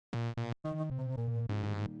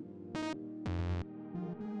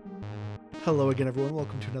Hello again, everyone.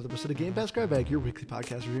 Welcome to another episode of Game Pass Grab Bag, your weekly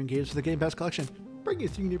podcast reviewing games for the Game Pass collection. Bringing you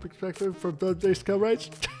a unique perspective from those skill rights.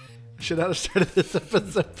 Should not have started this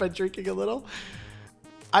episode by drinking a little.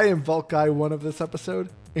 I am Vault Guy 1 of this episode,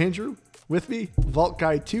 Andrew. With me, Vault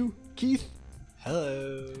Guy 2, Keith.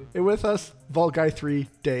 Hello. And with us, Vault Guy 3,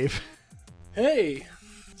 Dave. Hey.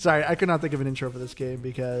 Sorry, I could not think of an intro for this game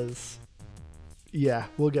because, yeah,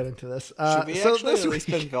 we'll get into this. Should we actually this release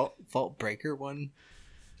week, the Vault Breaker one?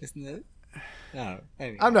 Isn't it? No.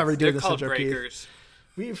 Anyway. I'm not redoing They're this called intro, Keith.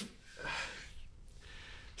 breakers.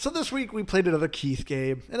 So this week we played another Keith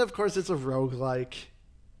game, and of course it's a roguelike.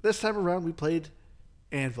 This time around we played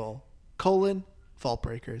Anvil, Vault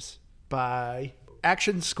Breakers by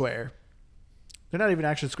Action Square. They're not even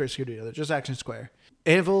Action Square Studio, they're just Action Square.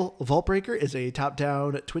 Anvil Vault Breaker is a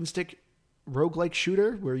top-down twin-stick roguelike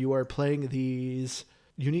shooter where you are playing these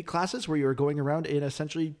unique classes where you are going around and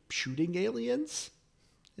essentially shooting aliens.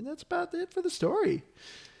 And that's about it for the story.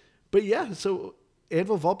 But yeah, so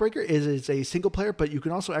Anvil Vault Breaker is a single player, but you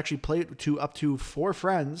can also actually play it to up to 4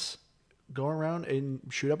 friends, going around and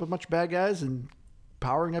shoot up a bunch of bad guys and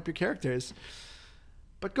powering up your characters.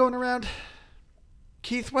 But going around,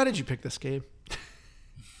 Keith, why did you pick this game?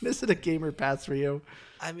 Is it a gamer pass for you?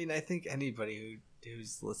 I mean, I think anybody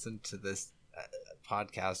who's listened to this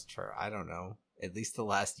podcast for, I don't know, at least the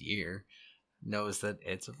last year knows that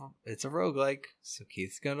it's a roguelike, so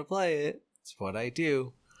Keith's gonna play it. It's what I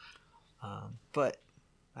do. But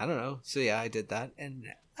I don't know. So yeah, I did that, and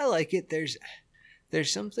I like it. There's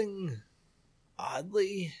something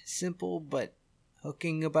oddly simple but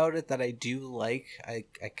hooking about it that I do like. I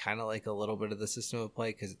kind of like a little bit of the system of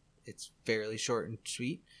play because it's fairly short and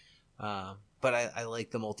sweet. But I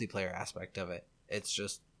like the multiplayer aspect of it. It's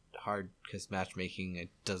just hard because matchmaking, it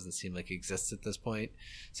doesn't seem like it exists at this point.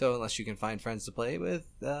 So unless you can find friends to play with,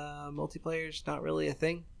 multiplayer's not really a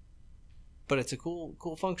thing. But it's a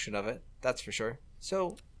cool function of it, that's for sure.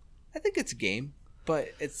 So I think it's a game, but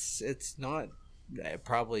it's not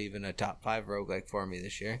probably even a top 5 roguelike for me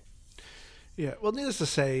this year. Yeah, well, needless to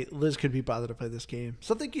say, Liz could be bothered to play this game.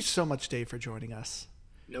 So thank you so much, Dave, for joining us.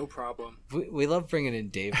 No problem. We love bringing in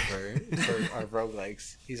Dave for our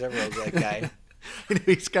roguelikes. He's our roguelike guy.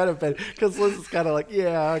 He's kind of been, because Liz is kind of like,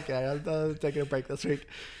 yeah, okay, I'm taking a break this week.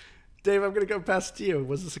 Dave, I'm going to go pass it to you.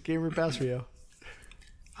 Was this a gamer pass for you?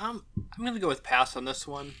 I'm going to go with pass on this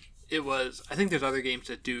one. I think there's other games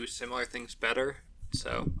that do similar things better,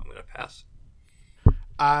 so I'm going to pass.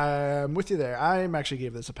 I'm with you there. I'm actually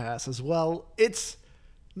gave this a pass as well. It's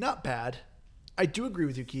not bad. I do agree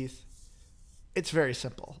with you, Keith. It's very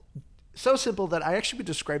simple. So simple that I actually would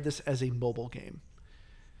describe this as a mobile game.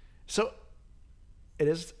 So it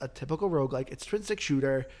is a typical roguelike. It's twin-stick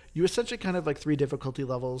shooter. You essentially kind of like 3 difficulty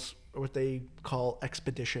levels, or what they call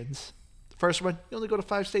expeditions. The first one, you only go to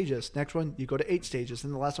 5 stages. Next one, you go to 8 stages.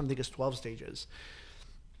 And the last one, I think, is 12 stages.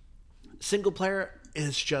 Single player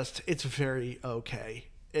is just, it's very okay.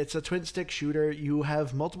 It's a twin-stick shooter. You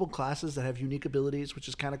have multiple classes that have unique abilities, which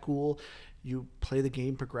is kind of cool. You play the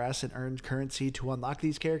game, progress, and earn currency to unlock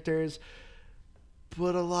these characters.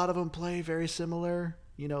 But a lot of them play very similar.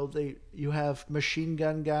 You know, you have machine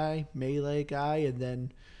gun guy, melee guy, and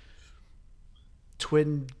then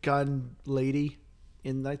twin gun lady.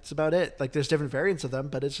 And that's about it. Like, there's different variants of them,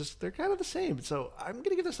 but it's just, they're kind of the same. So I'm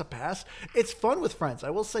going to give this a pass. It's fun with friends.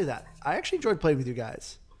 I will say that. I actually enjoyed playing with you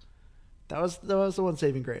guys. That was the one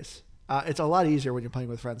saving grace. It's a lot easier when you're playing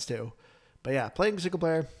with friends too. But yeah, playing single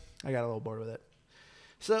player, I got a little bored with it.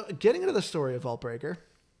 So getting into the story of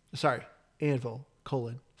Anvil,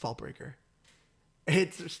 Vault Breaker.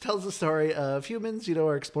 It tells the story of humans,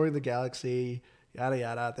 are exploring the galaxy, yada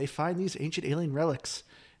yada. They find these ancient alien relics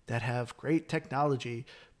that have great technology,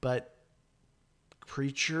 but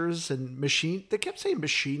creatures and they kept saying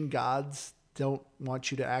machine gods don't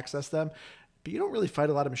want you to access them, but you don't really fight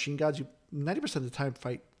a lot of machine gods. You 90% of the time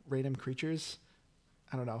fight random creatures.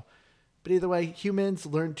 I don't know. But either way, humans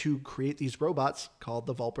learn to create these robots called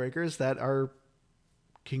the Vault Breakers that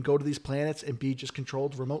can go to these planets and be just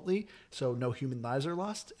controlled remotely, so no human lives are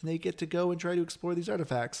lost, and they get to go and try to explore these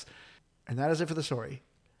artifacts. And that is it for the story.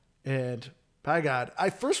 And by God,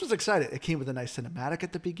 I first was excited. It came with a nice cinematic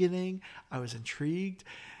at the beginning. I was intrigued.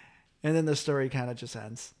 And then the story kind of just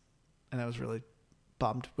ends. And I was really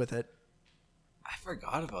bummed with it. I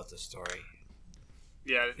forgot about the story.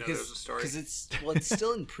 Yeah, I didn't know there was a story. Because it's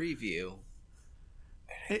still in preview.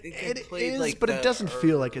 It is, but it doesn't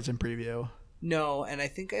feel like it's in preview. No, and I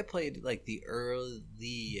think I played like the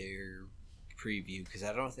earlier preview because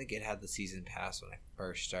I don't think it had the season pass when I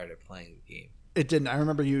first started playing the game. It didn't. I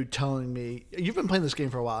remember you telling me, you've been playing this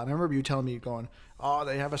game for a while, and I remember you telling me going, oh,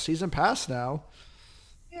 they have a season pass now.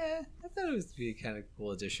 Yeah, I thought it was to be a kind of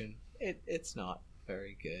cool addition. It's not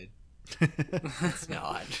very good. It's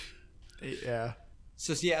not. Yeah.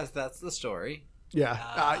 So yeah, that's the story. Yeah.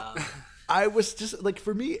 Um, I was just like,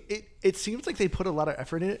 for me, it seems like they put a lot of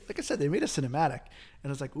effort in it. Like I said, they made a cinematic, and I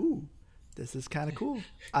was like, ooh, this is kind of cool.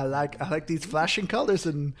 I like these flashing colors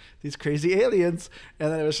and these crazy aliens.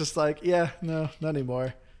 And then it was just like, yeah, no, not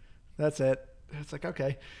anymore. That's it. It's like,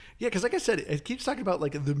 okay. Yeah, because like I said, it keeps talking about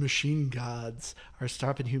like the machine gods are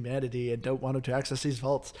stopping humanity and don't want them to access these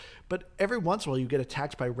vaults. But every once in a while, you get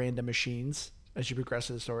attacked by random machines as you progress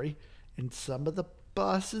in the story. And some of the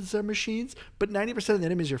bosses are machines, but 90% of the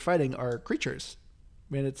enemies you're fighting are creatures.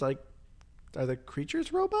 I mean, it's like, are the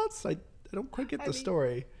creatures robots? I don't quite get the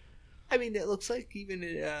story. I mean, it looks like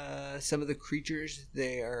even some of the creatures,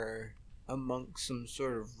 they are amongst some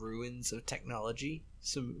sort of ruins of technology,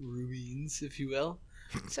 some ruins, if you will.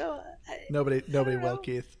 So nobody will,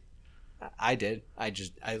 Keith. I did. I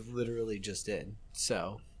literally just did.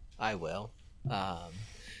 So I will.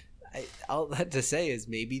 All that to say is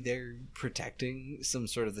maybe they're protecting some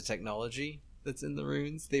sort of the technology that's in the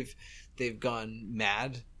ruins. They've gone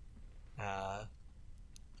mad.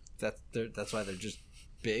 That's why they're just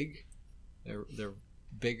big. They're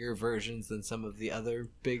bigger versions than some of the other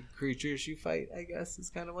big creatures you fight, I guess, is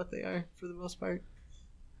kind of what they are for the most part.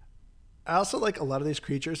 I also like a lot of these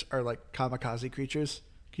creatures are like kamikaze creatures.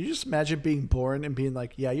 Can you just imagine being born and being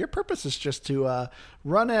like, yeah, your purpose is just to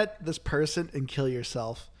run at this person and kill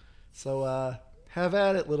yourself. So have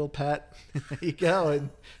at it, little pet. There you go. And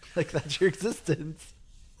like, that's your existence.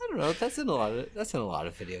 I don't know. That's in a lot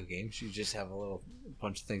of video games. You just have a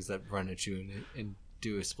bunch of things that run at you and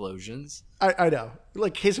do explosions. I know.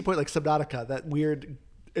 Like, case in point, like Subnautica, that weird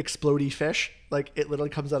explodey fish. Like, it literally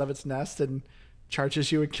comes out of its nest and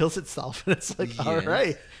charges you and kills itself. And it's like, all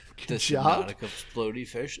right, good job. Subnautica explodey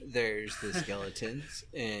fish. There's the skeletons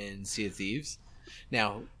in Sea of Thieves.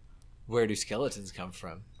 Now, where do skeletons come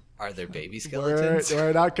from? Are there baby skeletons?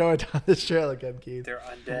 We're not going down this trail again, Keith. They're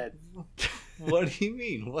undead. What do you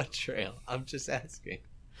mean? What trail? I'm just asking.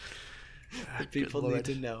 People need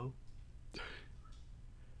to know.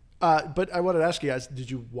 But I wanted to ask you guys,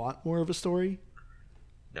 did you want more of a story?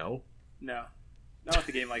 No. No. Not with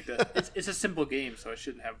a game like this. It's a simple game, so it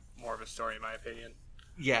shouldn't have more of a story, in my opinion.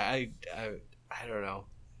 Yeah, I don't know.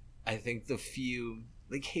 I think the few...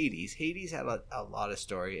 Like Hades had a lot of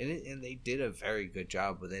story, and they did a very good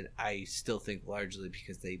job with it. I still think largely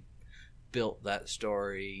because they built that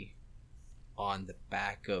story on the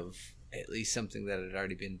back of at least something that had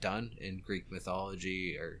already been done in Greek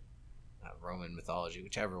mythology or Roman mythology,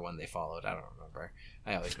 whichever one they followed. I don't remember.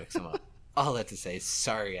 I always mix them up. All that to say,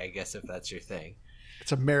 sorry, I guess, if that's your thing.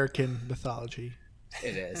 It's American mythology.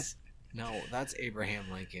 It is. No, that's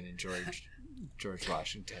Abraham Lincoln and George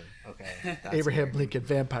Washington. Okay. Abraham weird. Lincoln,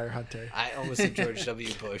 vampire hunter. I almost said George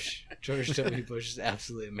W. Bush. George W. Bush is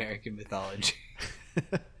absolutely American mythology.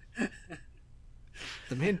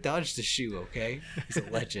 The man dodged a shoe, okay? He's a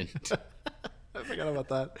legend. I forgot about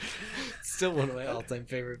that. Still one of my all-time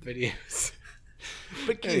favorite videos.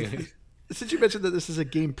 But Keith, since you mentioned that this is a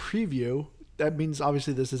game preview, that means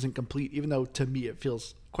obviously this isn't complete, even though to me it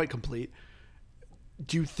feels quite complete.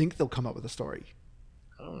 Do you think they'll come up with a story?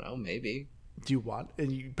 I don't know, maybe. Do you want,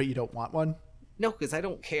 but you don't want one? No, because I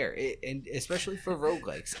don't care, and especially for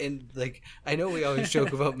roguelikes. And like, I know we always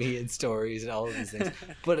joke about me and stories and all of these things,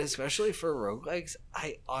 but especially for roguelikes,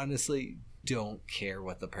 I honestly don't care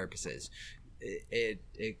what the purpose is.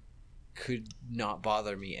 It could not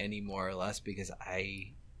bother me any more or less because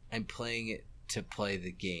I'm playing it to play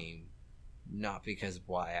the game, not because of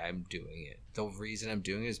why I'm doing it. The reason I'm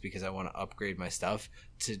doing it is because I want to upgrade my stuff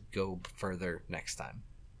to go further next time.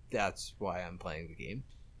 That's why I'm playing the game.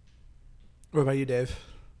 What about you, Dave?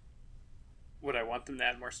 Would I want them to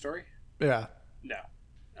add more story? Yeah. No.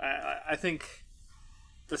 I think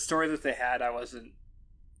the story that they had, I wasn't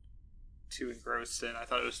too engrossed in. I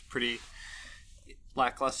thought it was pretty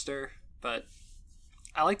lackluster, but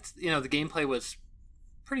I liked, the gameplay was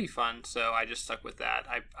pretty fun, so I just stuck with that.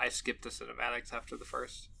 I skipped the cinematics after the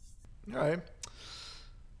first. All right.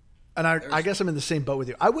 And I guess I'm in the same boat with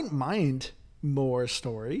you. I wouldn't mind more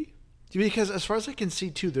story because as far as I can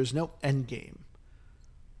see too, there's no end game.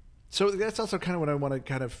 So that's also kind of what I want to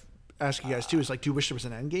kind of ask you guys too, is like, do you wish there was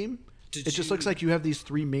an end game? It just looks like you have these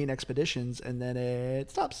 3 main expeditions and then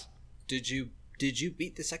it stops. Did you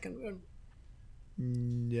beat the second one?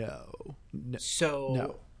 No.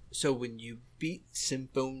 So when you beat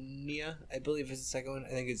Symphonia, I believe is the second one. I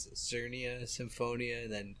think it's Cernia, Symphonia,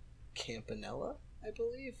 and then Campanella, I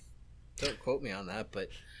believe. Don't quote me on that, but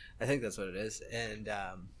I think that's what it is. And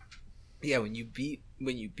Yeah, when you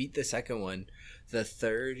beat the second one, the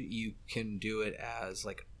third you can do it as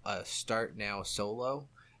like a start now solo,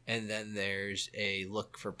 and then there's a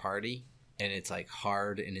look for party, and it's like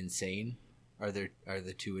hard and insane. Are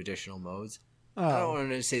the two additional modes? I don't Oh, want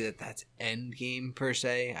to say that that's end game per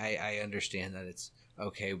se. I understand that it's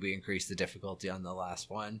okay. We increase the difficulty on the last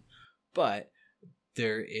one, but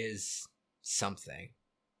there is something,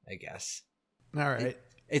 I guess. all right.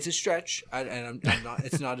 It's a stretch, I'm not.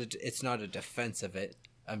 It's not a defense of it.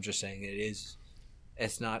 I'm just saying it is.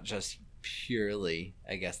 It's not just purely,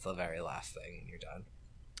 I guess, the very last thing, and you're done.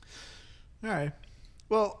 All right.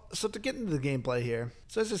 Well, so to get into the gameplay here,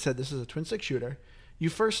 so as I said, this is a twin stick shooter. You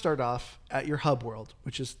first start off at your hub world,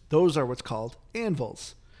 which is those are what's called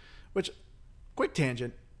anvils. Which, quick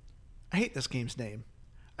tangent, I hate this game's name.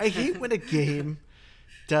 I hate when a game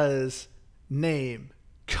does name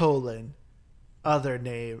colon other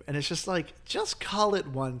name, and it's just like just call it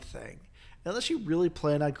one thing. Unless you really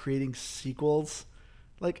plan on creating sequels,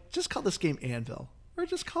 like just call this game Anvil or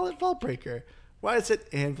just call it Vault Breaker. Why is it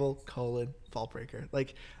Anvil colon Vault Breaker?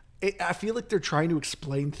 Like, I feel like they're trying to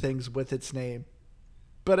explain things with its name,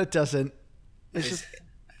 but it doesn't. It's Is, just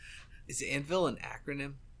is Anvil an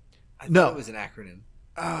acronym? I No. thought it was an acronym.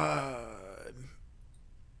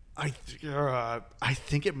 I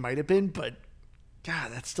think it might have been, but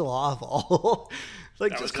God, that's still awful.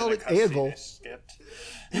 Like, That just was call in a it cutscene Anvil. I skipped.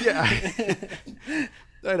 Yeah.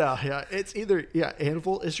 I know, yeah. It's either,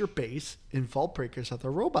 Anvil is your base, and Vault Breakers are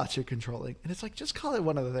the robots you're controlling. And it's like, just call it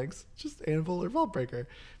one of the things. Just Anvil or Vault Breaker.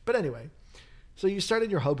 But anyway, so you start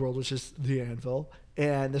in your hub world, which is the Anvil,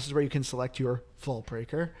 and this is where you can select your Vault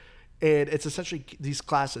Breaker. And it's essentially these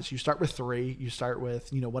classes. You start with 3. You start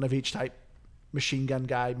with, one of each type: machine gun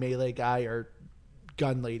guy, melee guy, or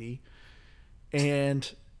gun lady. And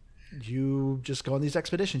you just go on these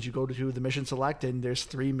expeditions. You go to the mission select, and there's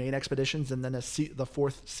 3 main expeditions, and then the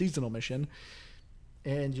 4th seasonal mission.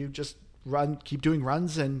 And you just keep doing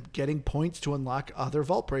runs and getting points to unlock other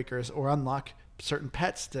Vault Breakers or unlock certain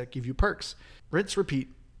pets that give you perks. Rinse,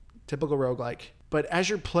 repeat, typical roguelike. But as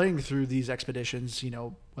you're playing through these expeditions,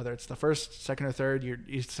 whether it's the first, second, or third,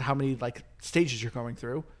 it's how many stages you're going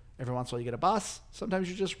through. Every once in a while you get a boss. Sometimes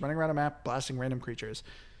you're just running around a map, blasting random creatures.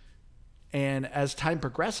 And as time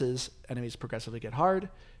progresses, enemies progressively get hard.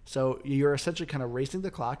 So you're essentially kind of racing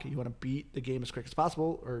the clock. You want to beat the game as quick as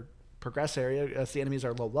possible or progress area as the enemies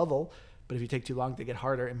are low level. But if you take too long, they get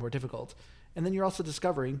harder and more difficult. And then you're also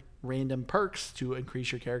discovering random perks to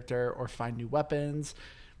increase your character or find new weapons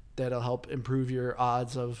that'll help improve your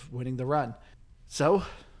odds of winning the run. So,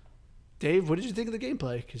 Dave, what did you think of the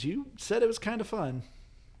gameplay? Because you said it was kind of fun.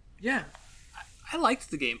 Yeah, I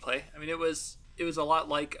liked the gameplay. I mean, it was a lot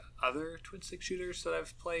like other twin stick shooters that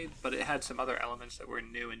I've played, but it had some other elements that were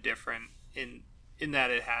new and different. In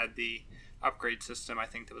that it had the upgrade system, I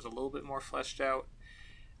think, that was a little bit more fleshed out.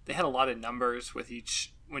 They had a lot of numbers with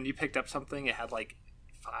each. When you picked up something, it had like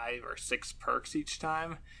 5 or 6 perks each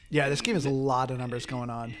time. Yeah, this game has a lot of numbers going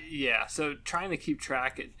on. Yeah, so trying to keep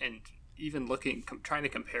track and even trying to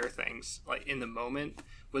compare things like in the moment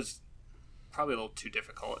was probably a little too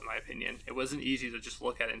difficult in my opinion. It wasn't easy to just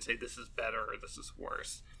look at it and say this is better or this is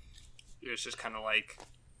worse. It was just kind of like,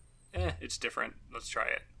 it's different. Let's try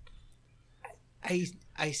it.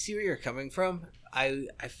 I see where you're coming from. I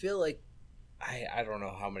feel like I don't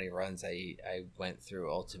know how many runs I went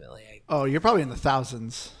through ultimately. Oh, you're probably in the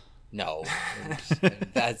thousands. No,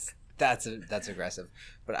 that's aggressive.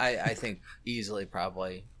 But I think easily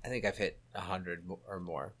probably I think I've hit 100 or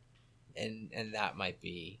more, and that might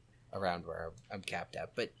be around where I'm capped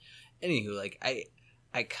at. But anywho,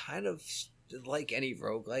 I kind of, like any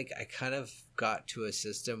roguelike, I kind of got to a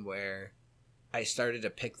system where I started to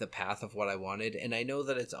pick the path of what I wanted, and I know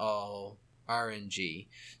that it's all RNG,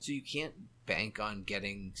 so you can't bank on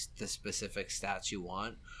getting the specific stats you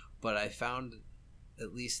want. But I found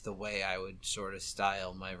at least the way I would sort of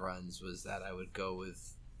style my runs was that I would go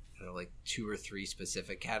with like 2 or 3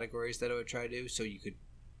 specific categories that I would try to do, so you could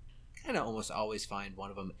kind of almost always find one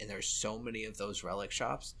of them. And there's so many of those relic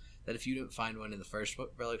shops that if you didn't find one in the first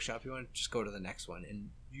relic shop you wanted, just go to the next one, and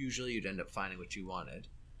usually you'd end up finding what you wanted.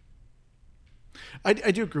 I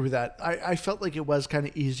do agree with that. I felt like it was kind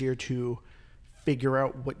of easier to figure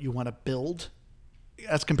out what you want to build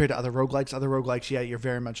as compared to other roguelikes. Other roguelikes, yeah, you're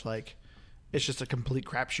very much like, it's just a complete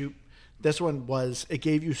crapshoot. This one it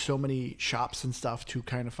gave you so many shops and stuff to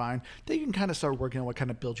kind of find that you can kind of start working on what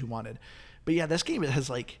kind of build you wanted. But yeah, this game, it has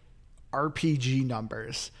like RPG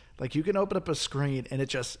numbers. Like you can open up a screen and it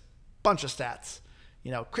just bunch of stats,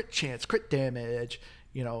 crit chance, crit damage,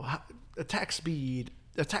 attack speed,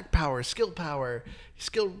 attack power, skill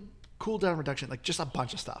cooldown reduction, like just a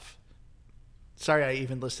bunch of stuff. Sorry, I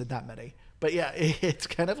even listed that many. But yeah, it's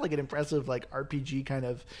kind of like an impressive like RPG kind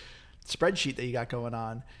of spreadsheet that you got going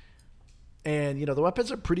on. And you know the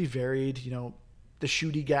weapons are pretty varied. You know, the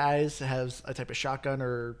shooty guys has a type of shotgun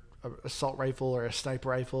or a assault rifle or a sniper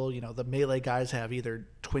rifle. You know, the melee guys have either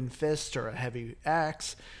twin fist or a heavy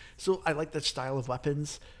axe. So I like that style of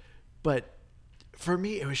weapons. But for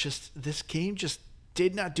me, it was just this game just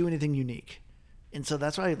did not do anything unique. And so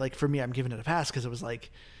that's why, like, for me, I'm giving it a pass because it was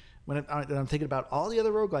like when I'm thinking about all the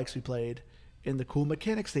other roguelikes we played and the cool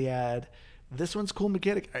mechanics they add, this one's cool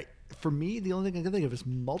mechanic. For me, the only thing I can think of is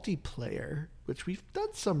multiplayer, which we've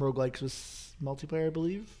done some roguelikes with multiplayer, I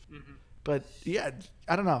believe. Mm-hmm. But yeah,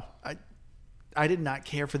 I don't know. I did not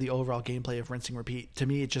care for the overall gameplay of rinse and repeat. To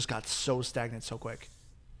me, it just got so stagnant so quick.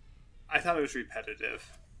 I thought it was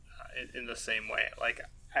repetitive in the same way. Like,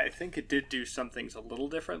 I think it did do some things a little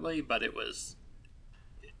differently, but it was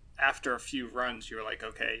after a few runs, you were like,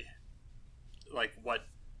 okay, like what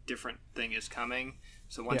different thing is coming?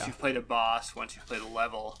 So once you've played a boss, once you've played a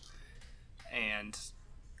level, and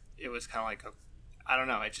it was kind of like, I don't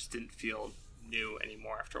know, it just didn't feel new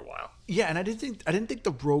anymore after a while. Yeah, and I didn't think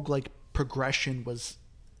the roguelike progression was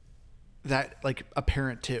that like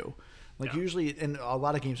apparent too. Like usually in a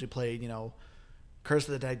lot of games we played, you know, Curse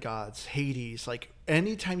of the Dead Gods, Hades, like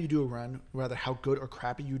anytime you do a run, rather how good or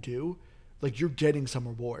crappy you do, like you're getting some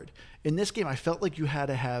reward. In this game, I felt like you had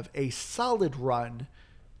to have a solid run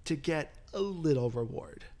to get a little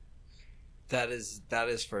reward. That is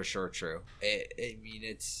for sure true. I mean,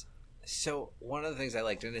 it's so one of the things I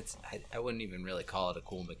liked, and I wouldn't even really call it a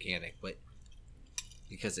cool mechanic, but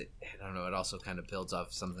because I don't know, it also kind of builds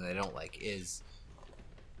off something I don't like is,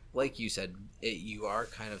 like you said, you are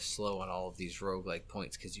kind of slow on all of these roguelike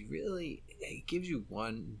points because it gives you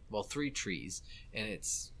three trees, and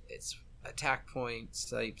it's attack points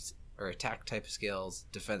types or attack type of skills,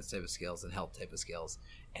 defense type of skills, and health type of skills,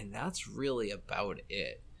 and that's really about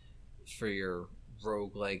it for your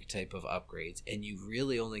roguelike type of upgrades. And you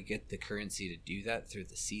really only get the currency to do that through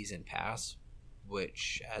the season pass,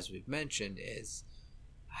 which, as we've mentioned, is,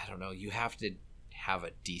 I don't know, you have to have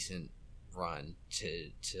a decent run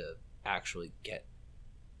to actually get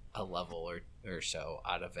a level or so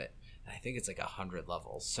out of it. And I think it's like 100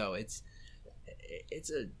 levels, so it's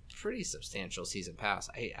a pretty substantial season pass.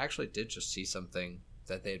 I actually did just see something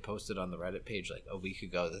that they had posted on the Reddit page like a week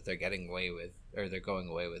ago that they're going away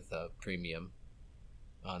with premium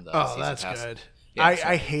on the season that's pass. good. Yeah,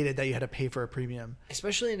 I hated that you had to pay for a premium,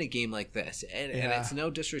 especially in a game like this, and it's no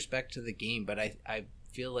disrespect to the game, but I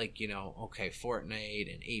feel like, you know, okay,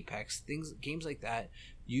 Fortnite and Apex, games like that,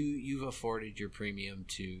 you've afforded your premium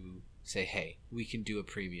to say, hey, we can do a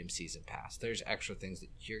premium season pass. There's extra things that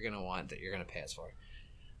you're going to want that you're going to pay us for.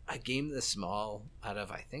 A game this small, out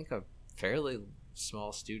of, I think, a fairly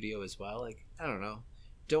small studio as well, like, I don't know.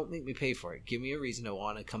 Don't make me pay for it. Give me a reason to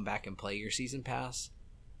want to come back and play your season pass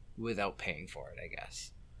without paying for it, I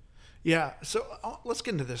guess. Yeah, so let's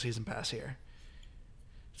get into the season pass here.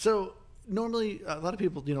 So normally, a lot of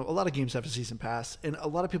people, you know, a lot of games have a season pass, and a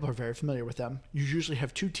lot of people are very familiar with them. You usually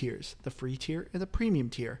have two tiers, the free tier and the premium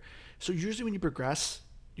tier. So usually when you progress,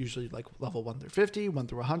 usually like level 1 through 50, 1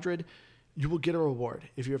 through 100, you will get a reward.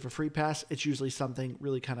 If you have a free pass, it's usually something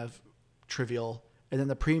really kind of trivial, and then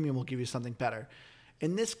the premium will give you something better.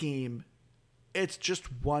 In this game, it's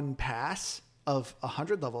just one pass of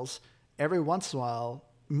 100 levels. Every once in a while,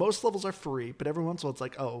 most levels are free, but every once in a while it's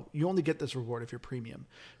like, oh, you only get this reward if you're premium.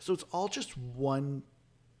 So it's all just one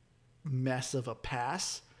mess of a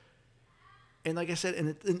pass. And like I said,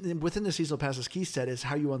 and within the seasonal pass, as Keith said, is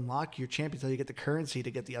how you unlock your champions, how you get the currency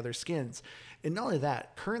to get the other skins. And not only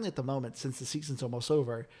that, currently at the moment, since the season's almost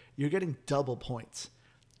over, you're getting double points.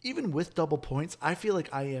 Even with double points, I feel like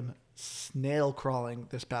I am snail crawling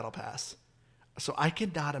this battle pass. So I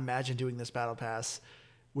cannot imagine doing this battle pass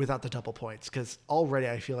without the double points, because already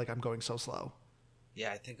I feel like I'm going so slow.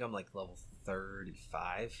 Yeah, I think I'm like level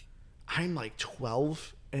 35. I'm like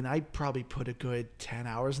 12, and I probably put a good 10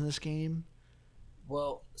 hours in this game.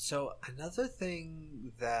 Well, so another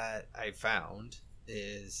thing that I found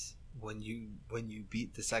is when you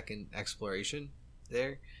beat the second exploration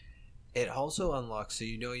there, it also unlocks, so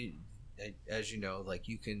as you know, like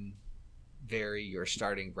you can vary your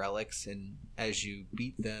starting relics, and as you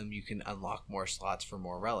beat them you can unlock more slots for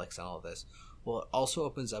more relics and all of this. Well, it also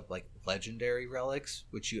opens up like legendary relics,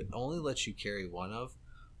 which you only lets you carry one of,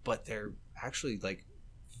 but they're actually like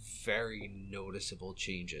very noticeable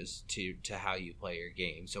changes to how you play your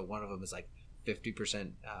game. So one of them is like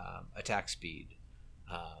 50% attack speed.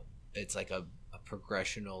 It's like a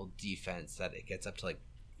progressional defense that it gets up to like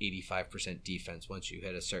 85% defense once you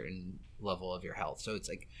hit a certain level of your health. So it's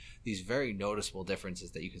like these very noticeable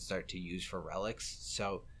differences that you can start to use for relics.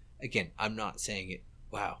 So again, I'm not saying it,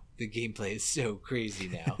 wow, the gameplay is so crazy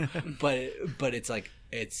now, but it's like,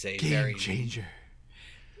 it's a Game very changer.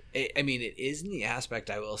 I mean, it is in the aspect,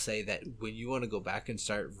 I will say, that when you want to go back and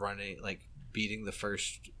start running, like beating the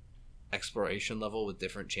first exploration level with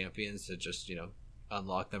different champions to just, you know,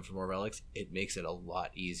 unlock them for more relics, it makes it a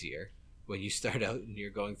lot easier. When you start out and you're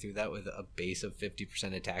going through that with a base of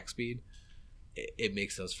 50% attack speed, it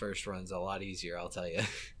makes those first runs a lot easier, I'll tell you.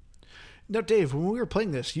 Now, Dave, when we were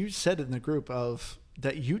playing this, you said in the group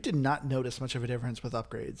that you did not notice much of a difference with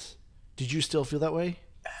upgrades. Did you still feel that way?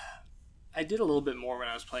 I did a little bit more when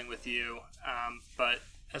I was playing with you, but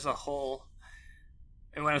as a whole,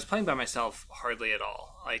 and when I was playing by myself, hardly at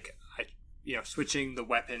all. Like, switching the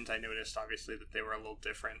weapons, I noticed obviously that they were a little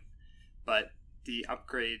different, but the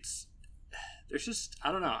upgrades, there's just,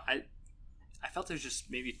 I don't know, I felt there's just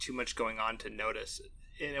maybe too much going on to notice,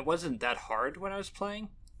 and it wasn't that hard when I was playing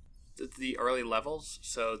the early levels,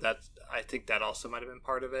 so I think that also might have been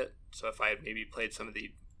part of it. So if I had maybe played some of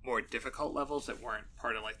the more difficult levels that weren't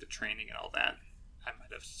part of like the training and all that, I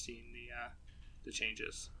might have seen the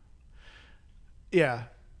changes. Yeah.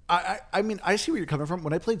 I mean, I see where you're coming from.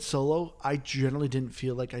 When I played solo, I generally didn't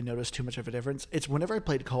feel like I noticed too much of a difference. It's whenever I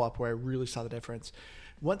played co-op where I really saw the difference.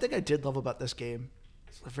 One thing I did love about this game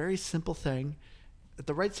is a very simple thing. At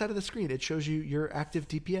the right side of the screen, it shows you your active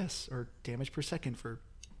DPS, or damage per second, for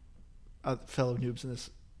fellow noobs in this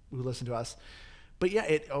who listen to us. But yeah,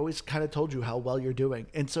 it always kind of told you how well you're doing.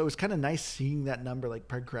 And so it was kind of nice seeing that number like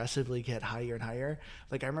progressively get higher and higher.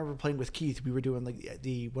 Like I remember playing with Keith, we were doing like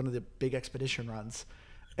the one of the big expedition runs,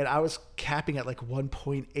 and I was capping at like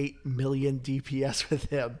 1.8 million DPS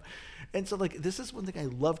with him. And so like this is one thing I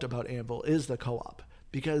loved about Anvil is the co-op,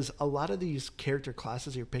 because a lot of these character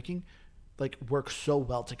classes you're picking like work so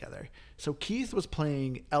well together. So Keith was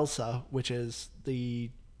playing Elsa, which is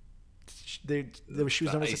she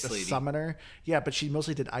was known as like the summoner. Yeah, but she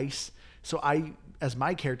mostly did ice. So I, as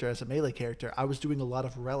my character, as a melee character, I was doing a lot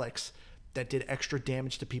of relics that did extra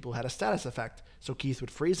damage to people who had a status effect. So Keith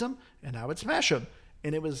would freeze them, and I would smash them.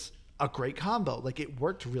 And it was a great combo. Like, it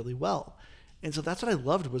worked really well. And so that's what I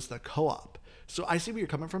loved, was the co-op. So I see where you're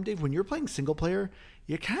coming from, Dave. When you're playing single player,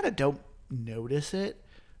 you kind of don't notice it.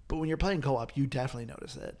 But when you're playing co-op, you definitely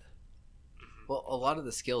notice it. Well, a lot of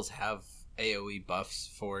the skills have AoE buffs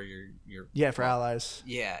for your for allies.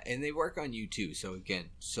 Yeah, and they work on you too. So again,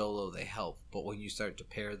 solo they help, but when you start to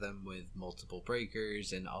pair them with multiple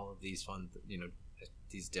breakers and all of these fun,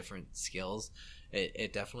 these different skills,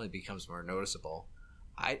 it definitely becomes more noticeable.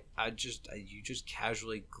 You just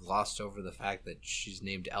casually glossed over the fact that she's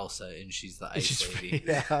named Elsa and she's the ice lady.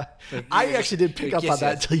 Yeah, I actually did pick up on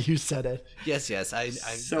that until you said it. Yes, I'm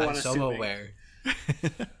so aware.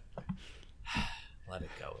 Let it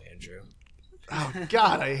go, Andrew. Oh,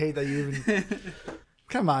 God, I hate that you even...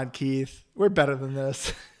 Come on, Keith. We're better than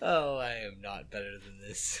this. Oh, I am not better than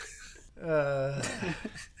this.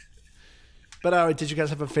 But did you guys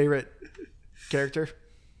have a favorite character?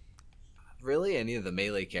 Really? Any of the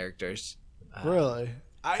melee characters. Really?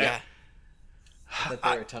 I thought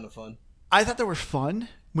they were a ton of fun. I thought they were fun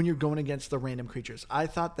when you're going against the random creatures. I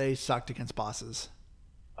thought they sucked against bosses.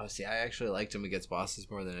 Oh, see, I actually liked them against bosses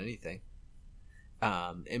more than anything.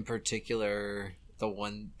 In particular, the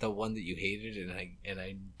one that you hated, and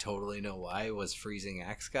I totally know why, was Freezing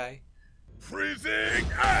Axe guy. Freezing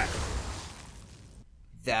Axe!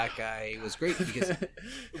 That guy was great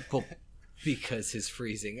because his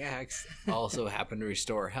Freezing Axe also happened to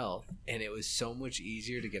restore health, and it was so much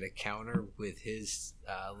easier to get a counter with his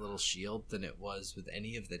little shield than it was with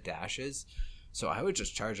any of the dashes. So I would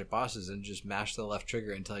just charge at bosses and just mash the left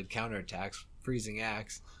trigger until I'd counterattacks, Freezing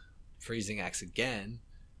Axe again,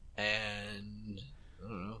 and I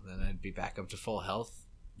don't know, then I'd be back up to full health,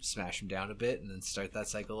 smash him down a bit, and then start that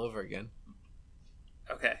cycle over again.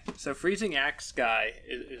 Okay, so Freezing Axe guy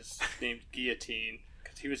is named Guillotine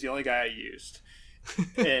because he was the only guy I used,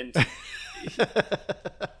 and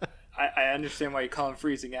I understand why you call him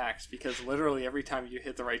Freezing Axe, because literally every time you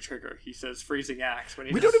hit the right trigger, he says Freezing Axe.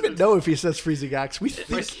 When we don't even know if he says Freezing Axe. We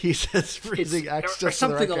think he says Freezing Axe just or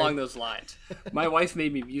something along those lines. My wife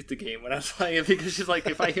made me mute the game when I was playing it because she's like,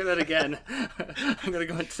 if I hear that again, I'm gonna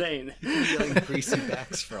go insane. You're like Greasy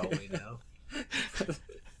Backs for all we know.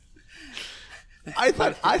 I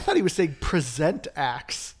thought he was saying Present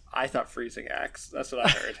Axe. I thought Freezing Axe. That's what I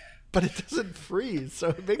heard. But it doesn't freeze, so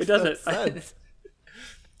it makes no sense.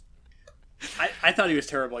 I thought he was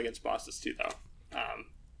terrible against bosses too, though,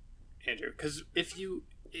 Andrew. Because if you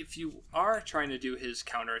are trying to do his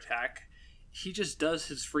counterattack, he just does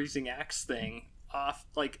his freezing axe thing off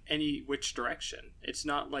like any which direction. It's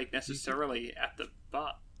not like necessarily at the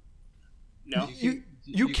butt. No,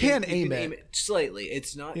 you can aim it slightly.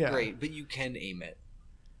 It's not Yeah. great, but you can aim it,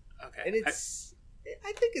 okay. and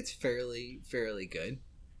I think it's fairly good.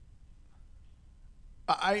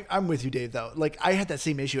 I'm with you, Dave, though. Like, I had that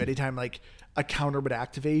same issue anytime, like, a counter would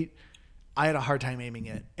activate. I had a hard time aiming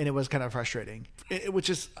it, and it was kind of frustrating, which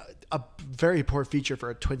is a very poor feature for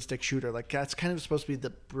a twin-stick shooter. Like, that's kind of supposed to be the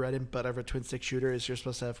bread and butter of a twin-stick shooter is you're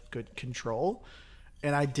supposed to have good control,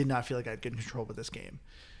 and I did not feel like I had good control with this game.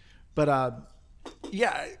 But,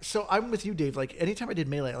 yeah, so I'm with you, Dave. Like, anytime I did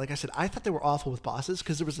Melee, like I said, I thought they were awful with bosses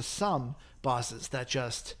because there was some bosses that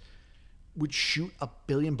just would shoot a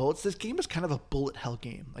billion bullets. This game was kind of a bullet hell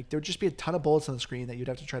game. Like, there would just be a ton of bullets on the screen that you'd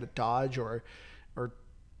have to try to dodge or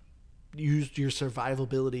use your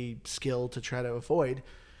survivability skill to try to avoid.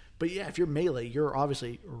 But yeah, if you're Melee, you're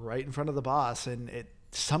obviously right in front of the boss, and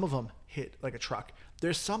some of them hit like a truck.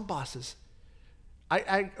 There's some bosses.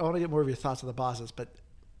 I want to get more of your thoughts on the bosses, but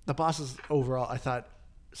the bosses overall, I thought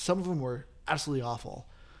some of them were absolutely awful.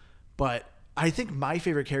 But I think my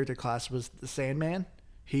favorite character class was the Sandman.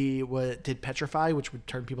 He did Petrify, which would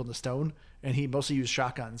turn people into stone, and he mostly used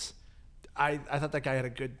shotguns. I thought that guy had a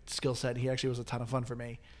good skill set. He actually was a ton of fun for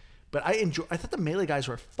me. But I thought the Melee guys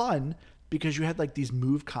were fun because you had like these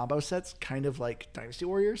move combo sets, kind of like Dynasty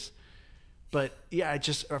Warriors. But yeah,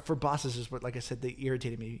 for bosses is what, like I said, they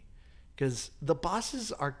irritated me because the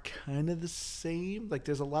bosses are kind of the same. Like,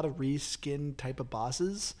 there's a lot of reskin type of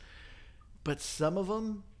bosses, but some of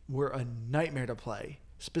them were a nightmare to play.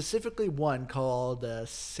 Specifically one called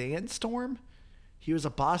Sandstorm. He was a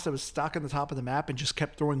boss that was stuck on the top of the map and just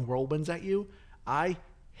kept throwing whirlwinds at you. I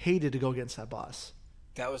hated to go against that boss.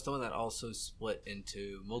 That was the one that also split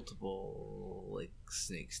into multiple like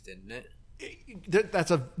snakes, didn't it?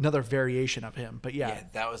 That's another variation of him, but yeah,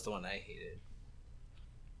 that was the one I hated.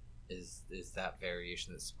 Is that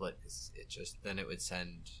variation that split? Because then it would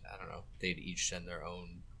send, I don't know, they'd each send their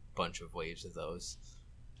own bunch of waves of those.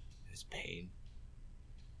 It was pain.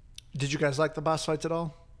 Did you guys like the boss fights at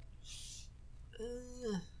all?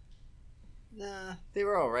 Nah, they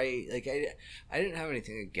were all right. Like, I didn't have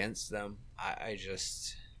anything against them. I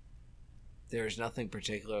just, there was nothing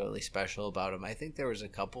particularly special about them. I think there was a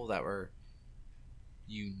couple that were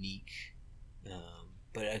unique,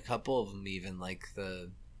 but a couple of them even like the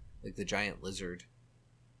giant lizard.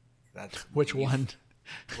 That's which one?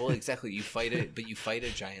 Well, exactly. You fight it, but you fight a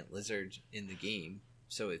giant lizard in the game,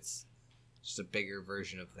 so it's just a bigger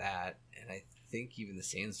version of that. And I think even the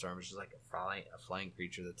Sandstorm is just like a flying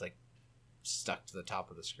creature that's like stuck to the top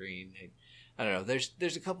of the screen. I don't know.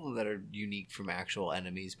 There's a couple that are unique from actual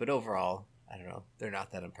enemies, but overall, I don't know. They're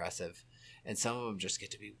not that impressive, and some of them just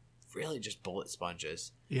get to be really just bullet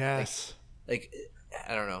sponges. Yes. Like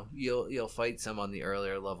I don't know. You'll fight some on the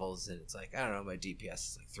earlier levels, and it's like, I don't know, my DPS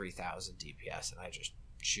is like 3,000 DPS, and I just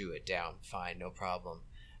chew it down, fine, no problem.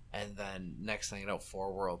 And then next thing you know,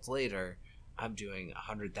 4 worlds later, I'm doing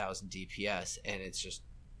 100,000 DPS, and it's just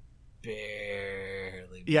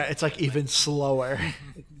barely. Yeah, it's like even slower.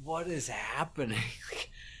 Like, what is happening? Like,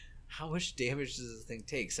 how much damage does this thing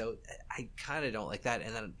take? So I kind of don't like that.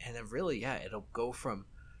 And then really, yeah, it'll go from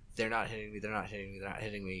they're not hitting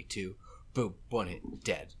me to boom, one hit,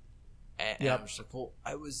 dead. And I'm just like, well,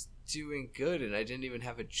 I was doing good, and I didn't even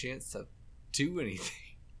have a chance to do anything.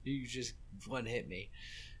 You just one hit me.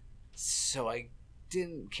 So I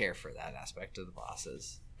didn't care for that aspect of the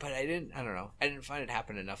bosses. But I don't know. I didn't find it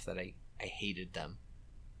happen enough that I hated them.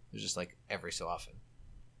 It was just like every so often.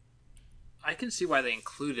 I can see why they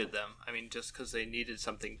included them. I mean, just because they needed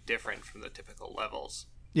something different from the typical levels.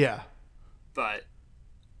 Yeah. But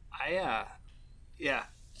yeah.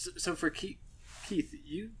 So for Keith,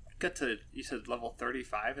 you said level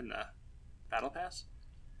 35 in the battle pass?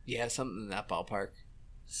 Yeah, something in that ballpark.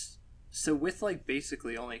 So with like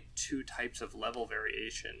basically only 2 types of level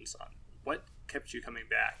variations, on what kept you coming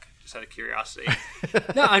back? Just out of curiosity.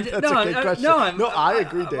 I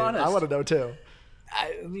agree, Dave. I want to know too.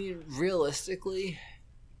 I mean, realistically,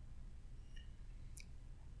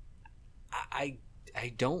 I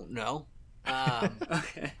don't know.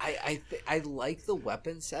 Okay. I like the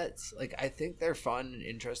weapon sets. Like, I think they're fun and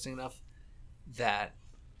interesting enough that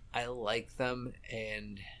I like them.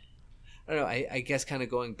 And I don't know. I guess kind of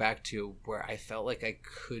going back to where I felt like I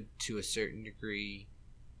could, to a certain degree,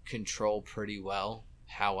 control pretty well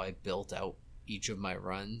how I built out each of my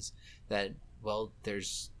runs. That, well,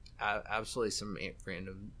 there's absolutely some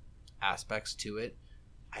random aspects to it.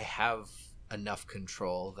 I have enough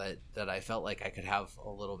control that I felt like I could have a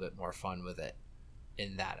little bit more fun with it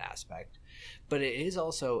in that aspect. But it is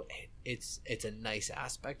also it's a nice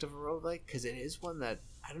aspect of a roguelike because it is one that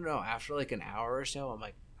I don't know, after like an hour or so I'm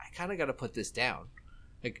like, I kind of got to put this down.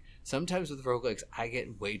 Like sometimes with roguelikes I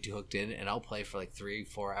get way too hooked in and I'll play for like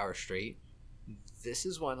 3-4 hours straight. This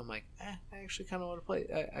is one I'm like, I actually kind of want to play.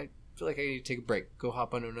 I feel like I need to take a break, go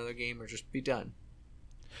hop on another game, or just be done.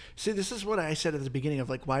 See, this is what I said at the beginning of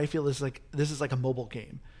like why I feel this is like a mobile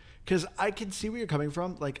game, because I can see where you're coming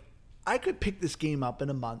from. Like, I could pick this game up in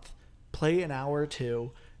a month, play an hour or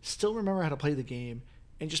two, still remember how to play the game,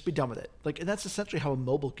 and just be done with it. Like, and that's essentially how a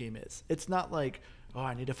mobile game is. It's not like, oh,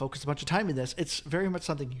 I need to focus a bunch of time in this. It's very much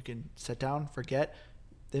something you can sit down, forget,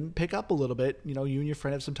 then pick up a little bit. You know, you and your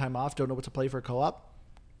friend have some time off, don't know what to play for co-op.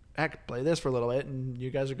 Heck, play this for a little bit, and you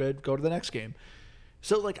guys are good. Go to the next game.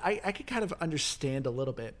 So, like, I could kind of understand a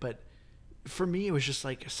little bit, but for me, it was just,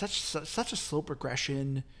 like, such a slow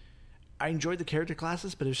progression. I enjoyed the character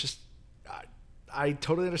classes, but it was just... I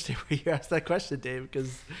totally understand why you asked that question, Dave,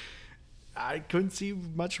 because I couldn't see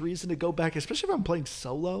much reason to go back, especially if I'm playing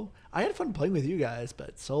solo. I had fun playing with you guys,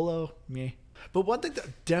 but solo, meh. But one thing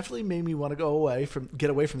that definitely made me want to get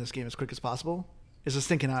away from this game as quick as possible is the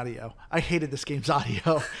stinking audio. I hated this game's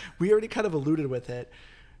audio. We already kind of alluded with it.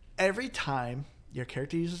 Every time your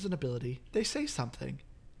character uses an ability, they say something.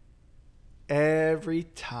 Every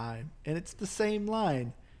time. And it's the same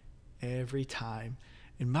line. Every time.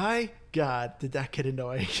 And my God, did that get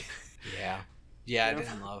annoying. Yeah, I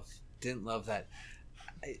didn't love that.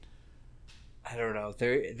 I don't know.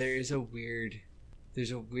 There's a weird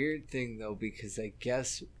thing though, because I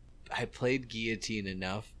guess I played Guillotine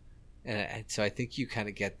enough, and so I think you kind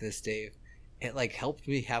of get this, Dave. It like helped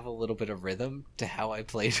me have a little bit of rhythm to how I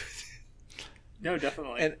played with it. No,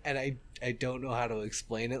 definitely. And I don't know how to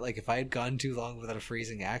explain it. Like if I had gone too long without a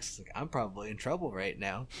freezing axe, like I'm probably in trouble right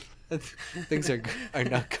now. Things are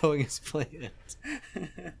not going as planned.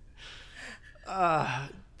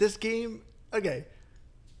 This game, okay.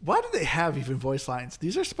 Why do they have even voice lines?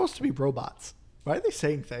 These are supposed to be robots. Why are they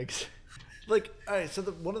saying things? Like, all right, so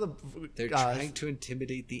they're trying to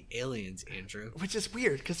intimidate the aliens, Andrew. Which is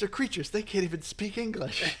weird because they're creatures. They can't even speak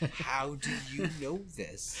English. How do you know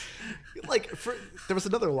this? Like, there was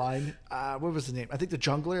another line. What was his name? I think the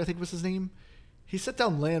Jungler, was his name. He set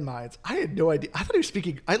down landmines. I had no idea. I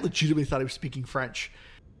legitimately thought he was speaking French.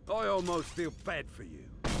 I almost feel bad for you.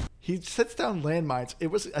 He sets down landmines.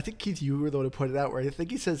 I think Keith, you were the one who pointed out where I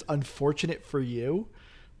think he says "unfortunate for you,"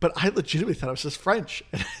 but I legitimately thought it was just French,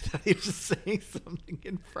 and I thought he was just saying something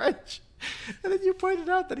in French. And then you pointed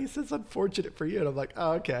out that he says "unfortunate for you," and I'm like,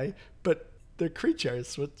 oh, okay. But they're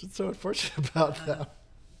creatures. What's so unfortunate about them?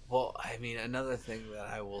 Well, I mean, another thing that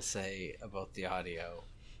I will say about the audio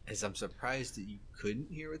is I'm surprised that you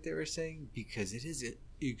couldn't hear what they were saying, because it is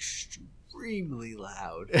extremely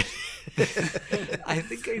loud. I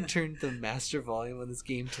think I turned the master volume on this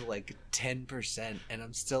game to like 10%, and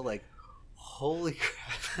I'm still like, holy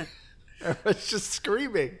crap. I was just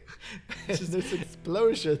screaming. There's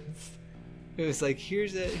explosions. It was like,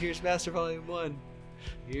 here's master volume 1.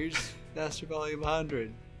 Here's master volume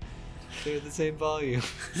 100. They're the same volume.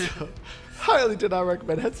 So, highly do not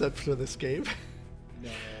recommend headset for this game. No,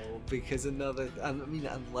 because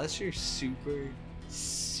unless you're super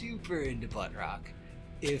into butt rock,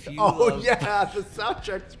 if you the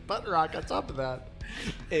soundtrack's butt rock on top of that.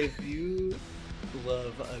 If you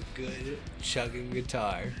love a good chugging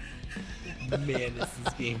guitar, man, it's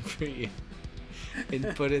this game for you.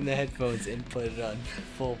 And put in the headphones and put it on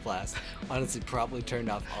full blast. Honestly, probably turn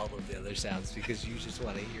off all of the other sounds because you just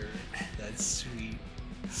want to hear that sweet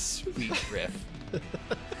riff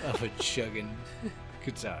of a chugging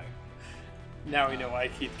guitar. Now we know why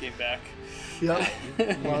Keith came back. Yep.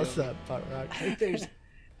 What's up, butt rock?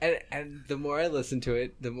 And the more I listen to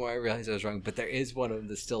it, the more I realize I was wrong. But there is one of them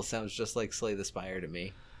that still sounds just like Slay the Spire to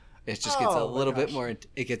me. It just gets a little bit more.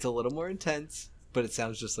 It gets a little more intense, but it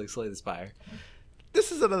sounds just like Slay the Spire.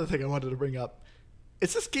 This is another thing I wanted to bring up.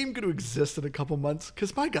 Is this game going to exist in a couple months?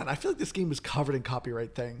 Because my God, I feel like this game is covered in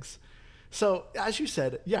copyright things. So, as you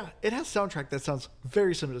said, yeah, it has soundtrack that sounds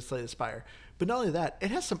very similar to Slay the Spire. But not only that, it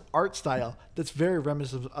has some art style that's very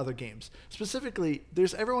reminiscent of other games. Specifically,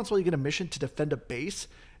 there's every once in a while you get a mission to defend a base.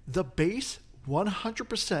 The base,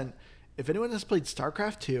 100%, if anyone has played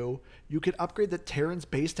StarCraft 2, you can upgrade the Terran's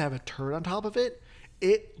base to have a turret on top of it.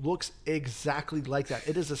 It looks exactly like that.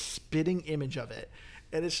 It is a spitting image of it.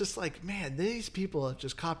 And it's just like, man, these people have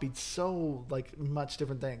just copied so much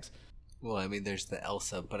different things. Well, I mean, there's the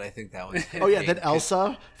Elsa, but I think that one's... then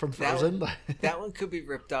Elsa from Frozen. That one could be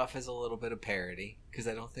ripped off as a little bit of parody, because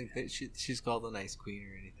I don't think that she's called an Ice Queen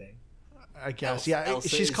or anything. I guess. Elsa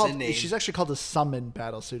She's is called. a name. She's actually called a summon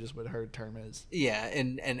battlesuit, is what her term is. Yeah,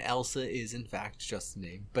 and Elsa is in fact just a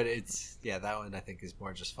name, but it's that one I think is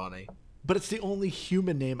more just funny. But it's the only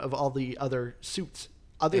human name of all the other suits.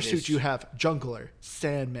 Other It suits is. you have Jungler,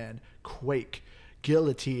 Sandman, Quake,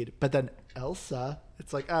 Guillotine, but then Elsa.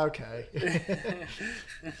 It's like okay.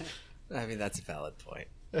 I mean, that's a valid point.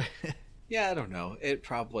 Yeah, I don't know. It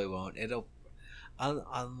probably won't. It'll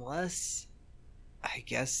unless I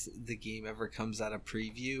guess the game ever comes out of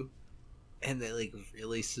preview and they like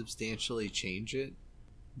really substantially change it,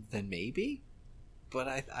 then maybe. But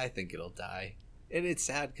I think it'll die, and it's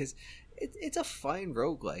sad because it's a fine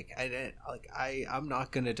roguelike. I'm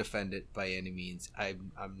not gonna defend it by any means.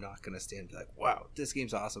 I'm not gonna stand and be like, wow, this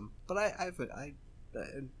game's awesome. But I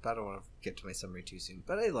don't want to get to my summary too soon.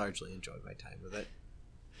 But I largely enjoyed my time with it.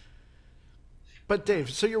 But Dave,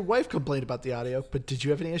 so your wife complained about the audio, but did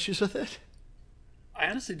you have any issues with it? I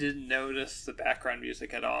honestly didn't notice the background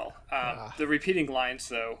music at all. The repeating lines,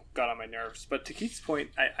 though, got on my nerves. But to Keith's point,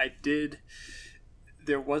 I did.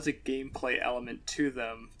 There was a gameplay element to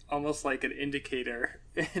them, almost like an indicator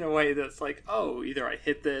in a way that's like, oh, either I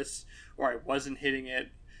hit this or I wasn't hitting it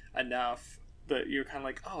enough. That you're kind of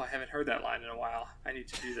like, oh, I haven't heard that line in a while. I need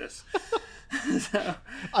to do this. So,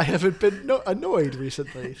 I haven't been annoyed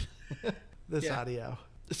recently. This audio.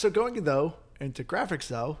 So going though into graphics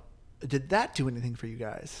though, did that do anything for you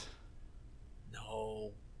guys?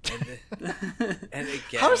 No. And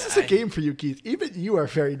again, How is this a game for you, Keith? Even you are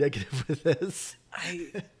very negative with this.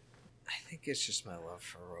 I think it's just my love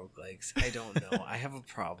for roguelikes. I don't know. I have a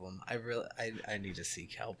problem. I need to